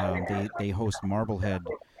Saturday. They host Marblehead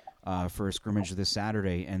for a scrimmage this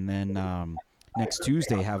Saturday, and then next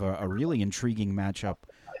Tuesday have a really intriguing matchup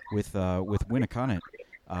with Winnicott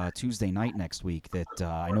Tuesday night next week. That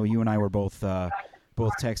I know you and I were both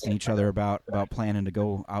texting each other about planning to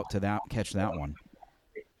go out to catch that one.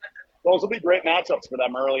 Those will be great matchups for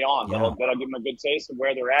them early on. Yeah. That'll give them a good taste of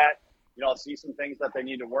where they're at. See some things that they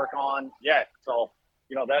need to work on. Yeah, so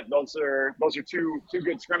those are two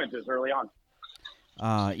good scrimmages early on.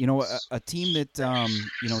 A team that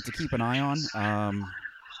to keep an eye on.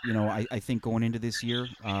 I think going into this year,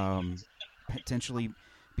 potentially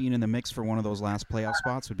being in the mix for one of those last playoff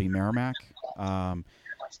spots would be Merrimack.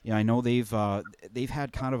 I know they've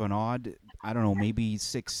had kind of an odd, I don't know, maybe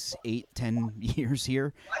 6, 8, 10 years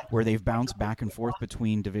here where they've bounced back and forth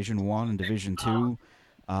between Division I and Division II.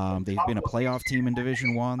 They've been a playoff team in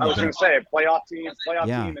Division I. I was going to say a playoff team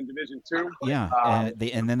in Division II. Yeah,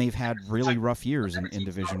 and then they've had really rough years in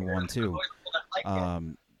Division I too.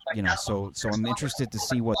 So I'm interested to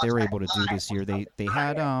see what they're able to do this year. They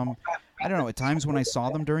had I don't know, at times when I saw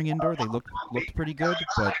them during indoor, they looked pretty good,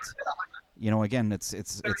 but again,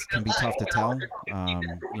 it can be tough to tell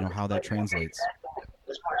how that translates.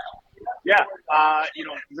 Yeah,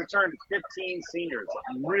 returned 15 seniors,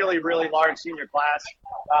 really, really large senior class.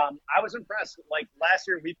 I was impressed. Like last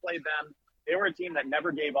year, we played them. They were a team that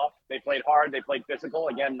never gave up. They played hard. They played physical.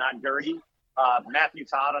 Again, not dirty. Matthew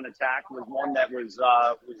Todd on attack was one that was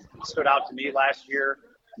stood out to me last year.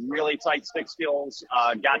 Really tight stick skills.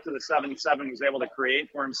 Got to the 7-7. Was able to create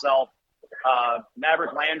for himself.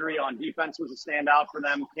 Maverick Landry on defense was a standout for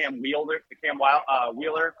them. Cam Wheeler.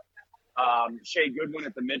 Shea Goodwin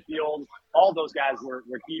at the midfield. All those guys were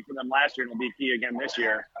key for them last year and will be key again this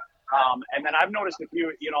year. And then I've noticed a few,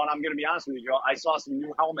 and I'm going to be honest with you, I saw some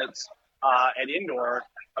new helmets at indoor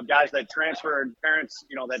of guys that transferred, parents,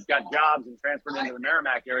 that got jobs and transferred into the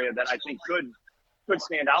Merrimack area that I think could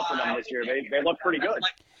stand out for them this year. They look pretty good.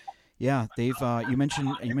 Yeah, they've. You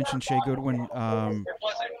mentioned Shea Goodwin,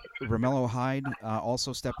 Romello Hyde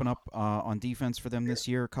also stepping up on defense for them this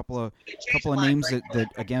year. A couple of names that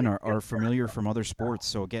again are familiar from other sports.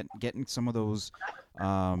 So getting some of those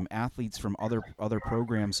athletes from other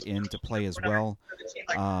programs in to play as well.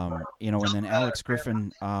 And then Alex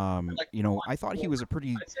Griffin. I thought he was a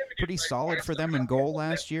pretty solid for them in goal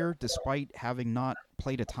last year, despite having not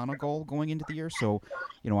played a ton of goal going into the year. So,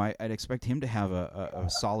 I'd expect him to have a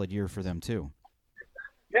solid year for them too.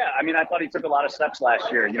 Yeah, I thought he took a lot of steps last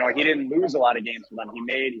year. He didn't lose a lot of games for them. He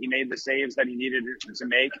made the saves that he needed to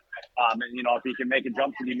make. And if he can make a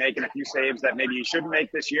jump to be making a few saves that maybe he shouldn't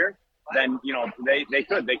make this year, then they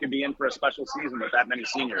could be in for a special season with that many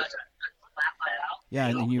seniors. Yeah,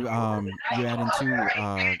 and then you add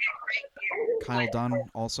into Kyle Dunn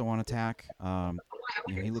also on attack.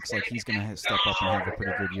 He looks like he's going to step up and have a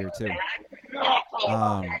pretty good year too.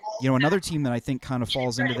 Another team that I think kind of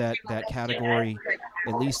falls into that category,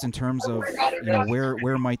 at least in terms of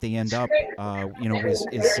where might they end up,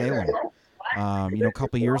 is Salem. A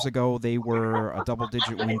couple of years ago they were a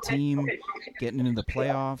double-digit win team, getting into the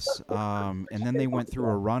playoffs, and then they went through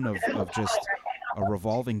a run of just a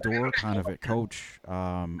revolving door kind of at coach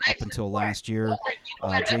up until last year.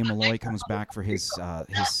 Jay Malloy comes back for his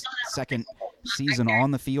second season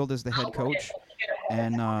on the field as the head coach,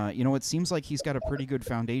 and it seems like he's got a pretty good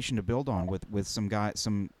foundation to build on with some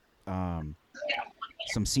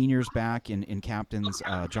seniors back in captains,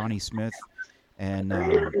 Johnny Smith, and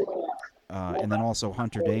then also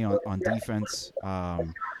Hunter Day on defense,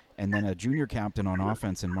 and then a junior captain on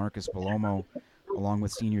offense in Marcus Palomo, along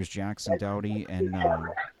with seniors Jackson Dowdy and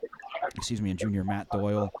junior Matt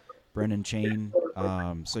Doyle, Brendan Chain.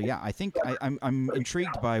 So yeah, I think I'm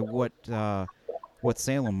intrigued by what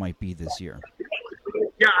Salem might be this year.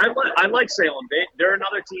 Yeah, I like Salem. They're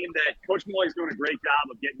another team that Coach Malloy's doing a great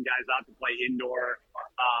job of getting guys out to play indoor.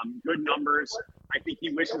 Good numbers. I think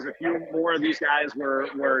he wishes a few more of these guys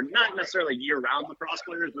were not necessarily year-round lacrosse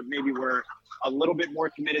players, but maybe were a little bit more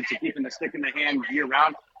committed to keeping the stick in the hand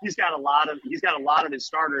year-round. He's got a lot of his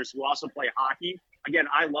starters who also play hockey. Again,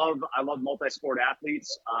 I love multi-sport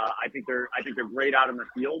athletes. I think they're great out in the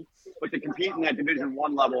field. But to compete in that Division I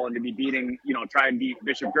level and to be beating, try and beat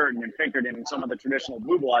Bishop Girton and Pinkerton and some of the traditional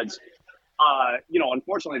blue bloods,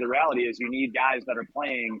 unfortunately the reality is you need guys that are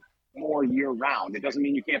playing more year-round. It doesn't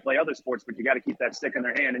mean you can't play other sports, but you got to keep that stick in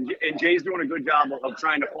their hand. And Jay's doing a good job of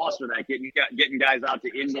trying to foster that, getting guys out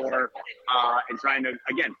to indoor and trying to,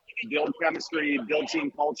 again, build chemistry, build team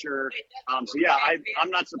culture. So, yeah, I'm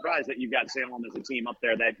not surprised that you've got Salem as a team up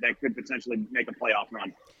there that could potentially make a playoff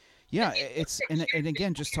run. Yeah, it's and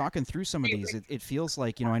again, just talking through some of these, it feels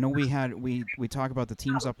like, I know we talk about the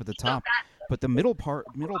teams up at the top, but the middle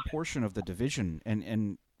portion of the division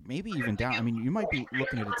and maybe even down. I mean, you might be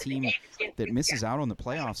looking at a team that misses out on the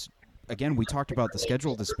playoffs. Again, we talked about the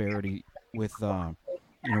schedule disparity with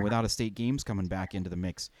without state games coming back into the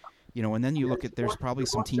mix. And then you look at, there's probably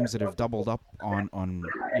some teams that have doubled up on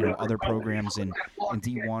other programs in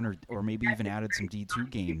D1 or maybe even added some D2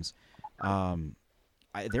 games.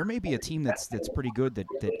 There may be a team that's pretty good that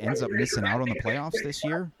ends up missing out on the playoffs this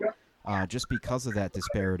year. Just because of that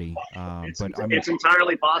disparity. It's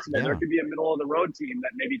entirely possible. Yeah. There could be a middle-of-the-road team that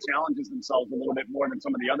maybe challenges themselves a little bit more than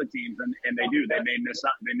some of the other teams, and they do. They may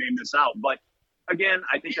miss out. But again,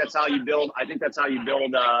 I think that's how you build. I think that's how you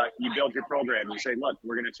build. You build your program. You say, look,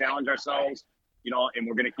 we're going to challenge ourselves, and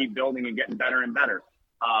we're going to keep building and getting better and better.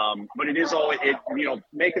 But it is always,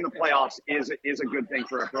 making the playoffs is a good thing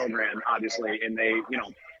for a program, obviously, and they,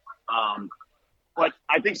 But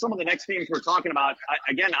I think some of the next teams we're talking about,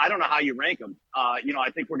 I don't know how you rank them. I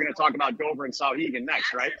think we're going to talk about Dover and Souhegan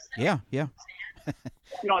next, right? Yeah.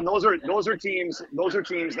 And those are teams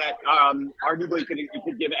that arguably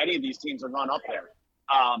could give any of these teams a run up there.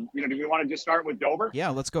 Do we want to just start with Dover? Yeah,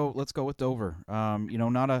 let's go with Dover.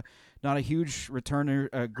 Not a huge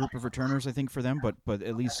group of returners, I think, for them, but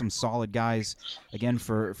at least some solid guys again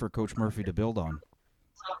for Coach Murphy to build on.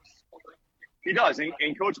 He does,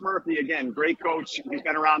 and Coach Murphy, again, great coach. He's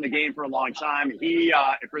been around the game for a long time. He,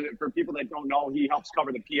 for people that don't know, he helps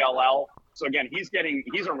cover the PLL. So again, he's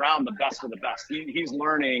around the best of the best. He's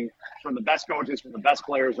learning from the best coaches, from the best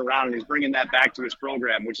players around, and he's bringing that back to his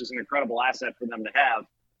program, which is an incredible asset for them to have.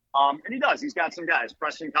 And he does. He's got some guys.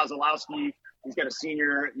 Preston Kozlowski. He's got a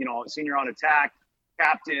senior on attack,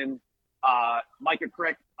 captain. Micah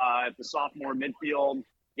Crick at the sophomore midfield.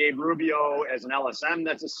 Gabe Rubio as an LSM.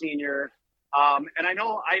 That's a senior. And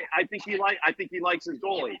I think he likes his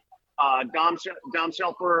goalie. Dom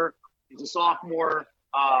Shelfer, he's a sophomore.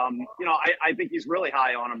 I think he's really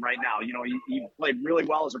high on him right now. He played really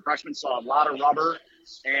well as a freshman, saw a lot of rubber,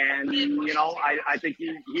 and I think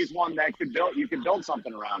he's one that you could build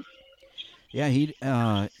something around. Yeah, he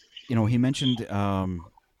mentioned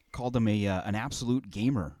called him an absolute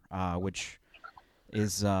gamer, which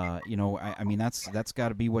is I mean that's got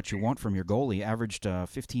to be what you want from your goalie. Averaged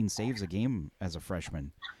 15 saves a game as a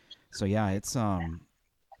freshman. So yeah, it's I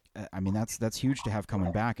mean that's huge to have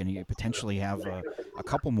coming back, and you potentially have a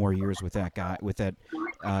couple more years with that guy, with that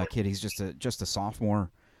kid. He's just a sophomore.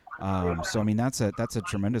 So I mean that's a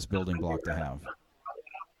tremendous building block to have.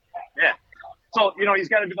 Yeah. So he's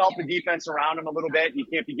got to develop the defense around him a little bit. You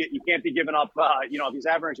can't be giving up. If he's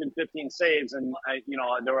averaging 15 saves, and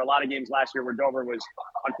there were a lot of games last year where Dover was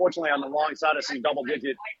unfortunately on the wrong side of some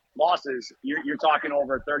double-digit losses. You're talking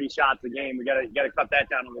over 30 shots a game. We got to cut that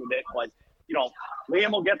down a little bit. But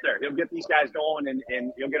Liam will get there. He'll get these guys going, and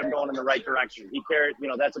he'll get them going in the right direction. He cares.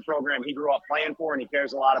 That's a program he grew up playing for, and he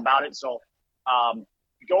cares a lot about it. So.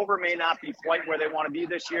 Dover may not be quite where they want to be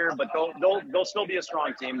this year, but they'll still be a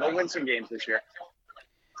strong team. They'll win some games this year.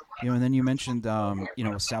 And then you mentioned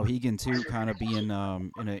Souhegan too, kind of being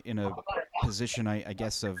in a position, I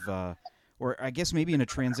guess, of or I guess maybe in a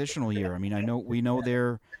transitional year. I mean, we know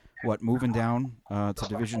they're moving down to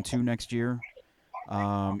Division II next year.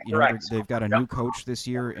 Correct. They've got a new coach this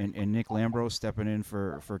year, and Nick Lambro stepping in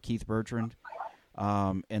for Keith Bertrand.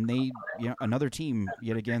 And they, another team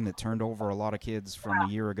yet again that turned over a lot of kids from a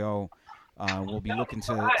year ago. We'll be looking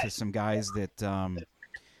to some guys that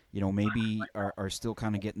maybe are still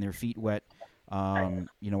kind of getting their feet wet. I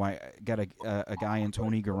got a guy in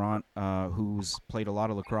Tony Garant who's played a lot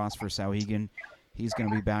of lacrosse for Souhegan. He's going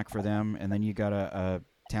to be back for them, and then you got a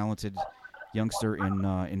talented youngster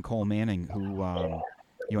in Cole Manning who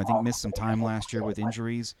I think missed some time last year with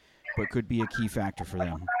injuries, but could be a key factor for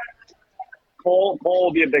them. Cole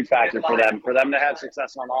will be a big factor for them. For them to have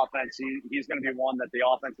success on offense, he's going to be one that the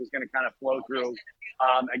offense is going to kind of flow through.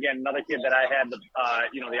 Again, another kid that I had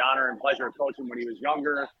the honor and pleasure of coaching when he was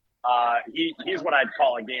younger. He's what I'd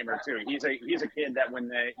call a gamer too. He's a kid that when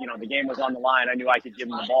the game was on the line, I knew I could give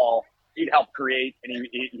him the ball. He'd help create, and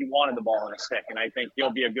he wanted the ball in a stick. And I think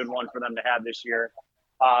he'll be a good one for them to have this year.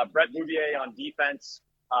 Brett Bouvier on defense,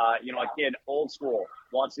 a kid old school,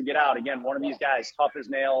 wants to get out. Again, one of these guys, tough as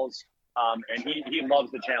nails. And he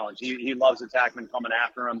loves the challenge. He loves attackmen coming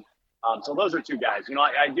after him. So those are two guys.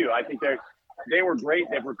 I do. I think they were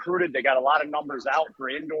great. They've recruited. They got a lot of numbers out for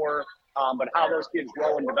indoor. But how those kids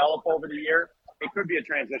grow and develop over the year, it could be a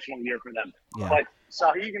transitional year for them. Yeah. But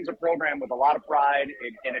Souhegan's a program with a lot of pride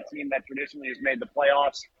and a team that traditionally has made the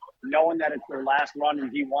playoffs. Knowing that it's their last run in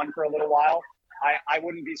D1 for a little while, I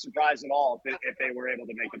wouldn't be surprised at all if they were able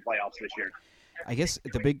to make the playoffs this year. I guess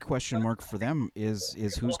the big question mark for them is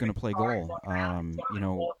who's going to play goal.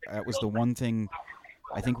 That was the one thing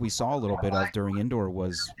I think we saw a little bit of during indoor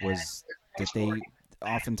was that they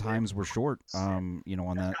oftentimes were short. On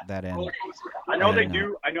that end. I know they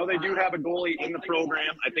do. I know they do have a goalie in the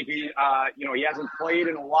program. I think he hasn't played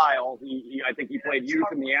in a while. I think he played youth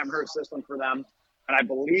in the Amherst system for them, and I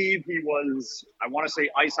believe he was. I want to say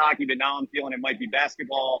ice hockey, but now I'm feeling it might be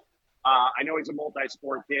basketball. I know he's a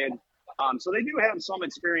multi-sport kid. So they do have some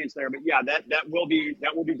experience there, but yeah, that will be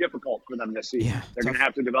difficult for them this season. Yeah, they're going to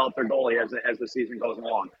have to develop their goalie as the season goes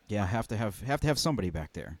along. Yeah, have to have somebody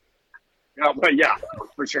back there. But yeah,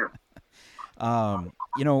 for sure. And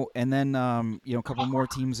then a couple more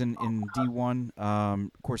teams in D1.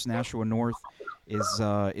 Of course, Nashua North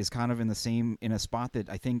is kind of in a spot that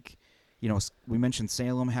I think, we mentioned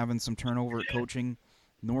Salem having some turnover at coaching.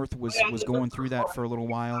 North was going through that for a little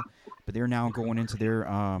while, but they're now going into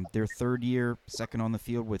their third year, second on the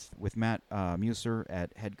field with Matt Muser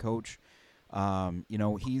at head coach.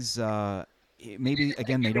 He's maybe,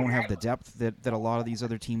 again, they don't have the depth that a lot of these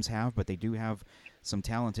other teams have, but they do have some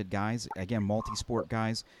talented guys, again, multi-sport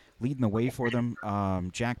guys leading the way for them.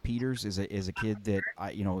 Jack Peters is a kid that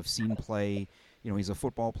I have seen play. He's a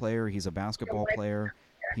football player, he's a basketball player,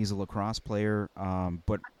 he's a lacrosse player,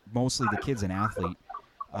 but mostly the kid's an athlete.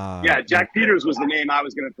 Jack Peters was the name I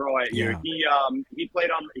was going to throw at you. Yeah. He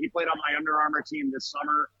played on my Under Armour team this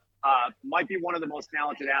summer. Might be one of the most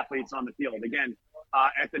talented athletes on the field. Again,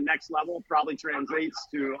 at the next level, probably translates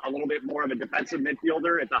to a little bit more of a defensive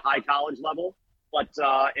midfielder at the high college level. But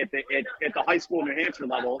at the high school New Hampshire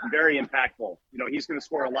level, very impactful. He's going to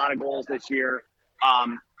score a lot of goals this year.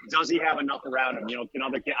 Does he have enough around him?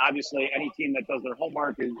 Obviously, any team that does their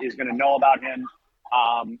homework is going to know about him.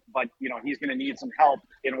 But he's going to need some help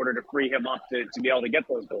in order to free him up to be able to get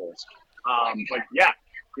those goals. But yeah,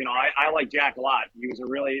 I like Jack a lot. He was a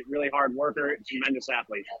really, really hard worker, tremendous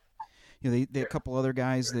athlete. They a couple other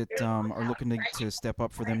guys that are looking to step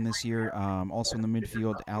up for them this year. Also in the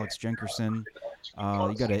midfield, Alex Jenkerson.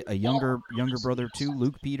 You got a younger brother too,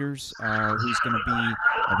 Luke Peters, who's going to be,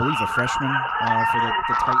 I believe, a freshman for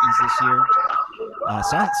the Titans this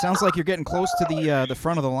year. Sounds like you're getting close to the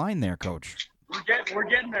front of the line there, Coach. We're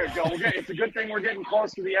getting there, Joe. It's a good thing we're getting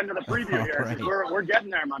close to the end of the preview here. Right. We're getting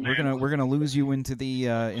there, my man. We're gonna lose you into the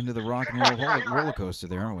rock and roll roller coaster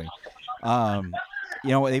there, aren't we?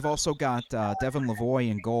 They've also got Devin Lavoie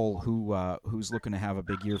in goal, who's looking to have a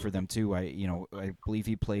big year for them too. I believe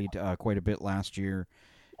he played quite a bit last year,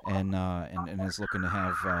 and is looking to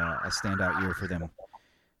have a standout year for them,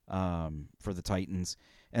 for the Titans.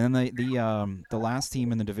 And then the last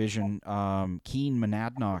team in the division, Keene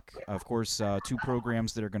Monadnock, of course, two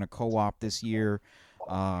programs that are going to co-op this year.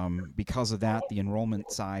 Because of that, the enrollment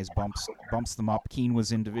size bumps them up. Keene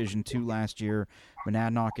was in Division 2 last year,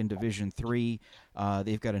 Monadnock in Division 3.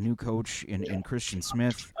 They've got a new coach in Christian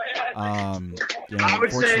Smith. I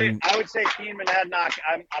would say Keene Monadnock.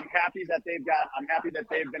 I'm happy that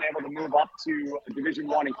they've been able to move up to Division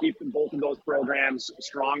 1 and keep both of those programs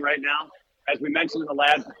strong right now. As we mentioned in the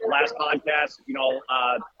last podcast,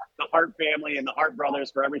 the Hart family and the Hart brothers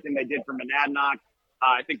for everything they did for Monadnock.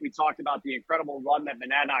 I think we talked about the incredible run that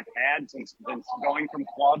Monadnock had since going from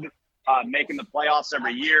club, making the playoffs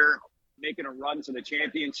every year, making a run to the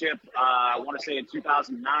championship. I want to say in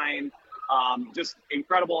 2009, just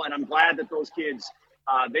incredible. And I'm glad that those kids,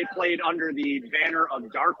 they played under the banner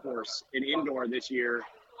of Dark Horse in indoor this year.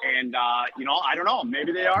 And, I don't know,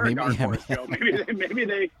 maybe they are a Dark Horse, Joe. Maybe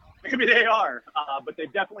they are, but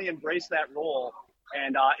they've definitely embraced that role.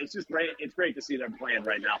 And it's just great. It's great to see them playing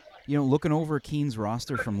right now. Looking over Keane's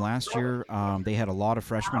roster from last year, they had a lot of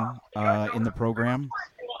freshmen in the program.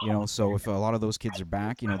 So if a lot of those kids are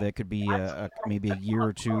back, that could be maybe a year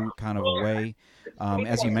or two kind of away.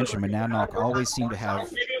 As you mentioned, Monadnock always seemed to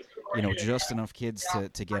have, just enough kids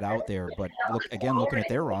to get out there. But looking at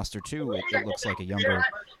their roster too, it looks like a younger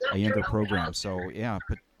program. So yeah,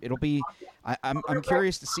 but it'll be. I'm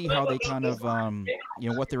curious to see how they kind of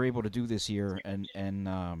what they're able to do this year and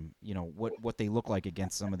what they look like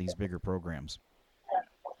against some of these bigger programs.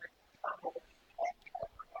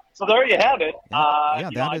 So there you have it. I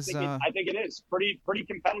think it is pretty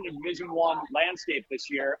competitive Division I landscape this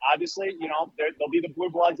year. Obviously, there'll be the blue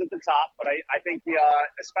bloods at the top, but I think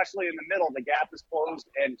especially in the middle, the gap is closed,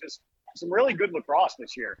 and just some really good lacrosse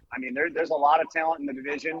this year. I mean, there's a lot of talent in the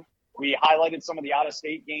division. We highlighted some of the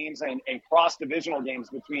out-of-state games and cross-divisional games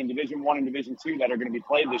between Division I and Division II that are going to be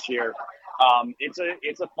played this year.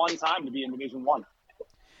 It's a fun time to be in Division I.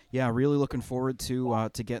 Yeah, really looking forward to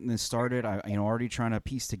getting this started. Already trying to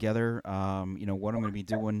piece together, what I'm going to be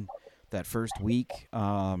doing that first week.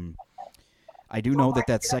 I do know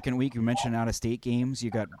that second week, you mentioned out-of-state games.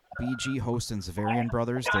 You got BG hosting Zavarian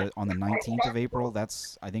Brothers on the 19th of April.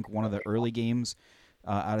 That's, I think, one of the early games,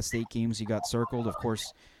 out-of-state games you got circled. Of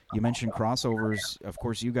course, you mentioned crossovers. Of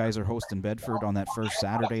course, you guys are hosting Bedford on that first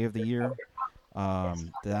Saturday of the year.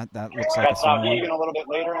 That looks like a fun one. A little bit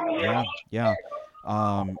later in the year. Yeah.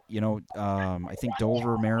 I think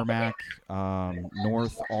Dover, Merrimack,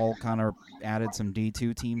 North all kind of added some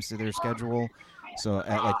D2 teams to their schedule. So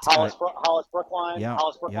Hollis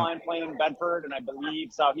Brookline playing Bedford, and I believe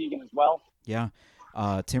Souhegan as well. Yeah.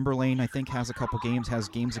 Timberlane, I think, has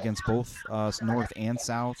games against both North and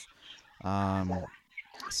South.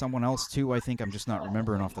 Someone else too, I think. I'm just not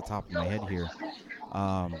remembering off the top of my head here.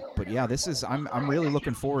 But yeah, I'm really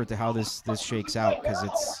looking forward to how this shakes out, because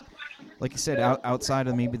it's, like you said, outside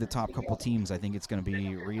of maybe the top couple teams, I think it's going to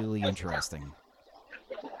be really interesting.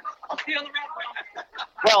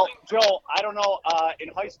 Well, Joe, I don't know. In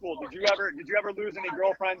high school, did you ever lose any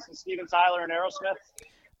girlfriends to Steven Tyler and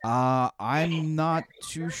Aerosmith? I'm not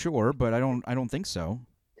too sure, but I don't think so.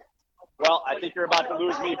 Well, I think you're about to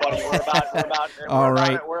lose me, buddy. We're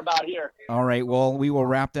about here. All right. Well, we will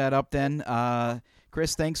wrap that up then.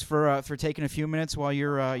 Chris, thanks for taking a few minutes while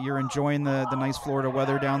you're enjoying the nice Florida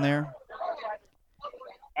weather down there.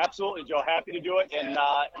 Absolutely, Joe. Happy to do it, and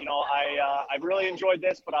I've really enjoyed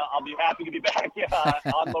this, but I'll be happy to be back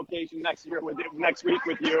on location next week with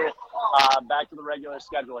you, back to the regular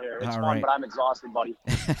schedule here. It's fun, but I'm exhausted, buddy.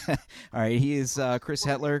 All right, he is Chris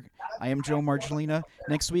Hetler. I am Joe Margellina.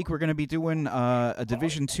 Next week we're going to be doing a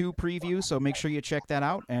Division II preview, so make sure you check that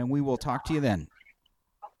out, and we will talk to you then.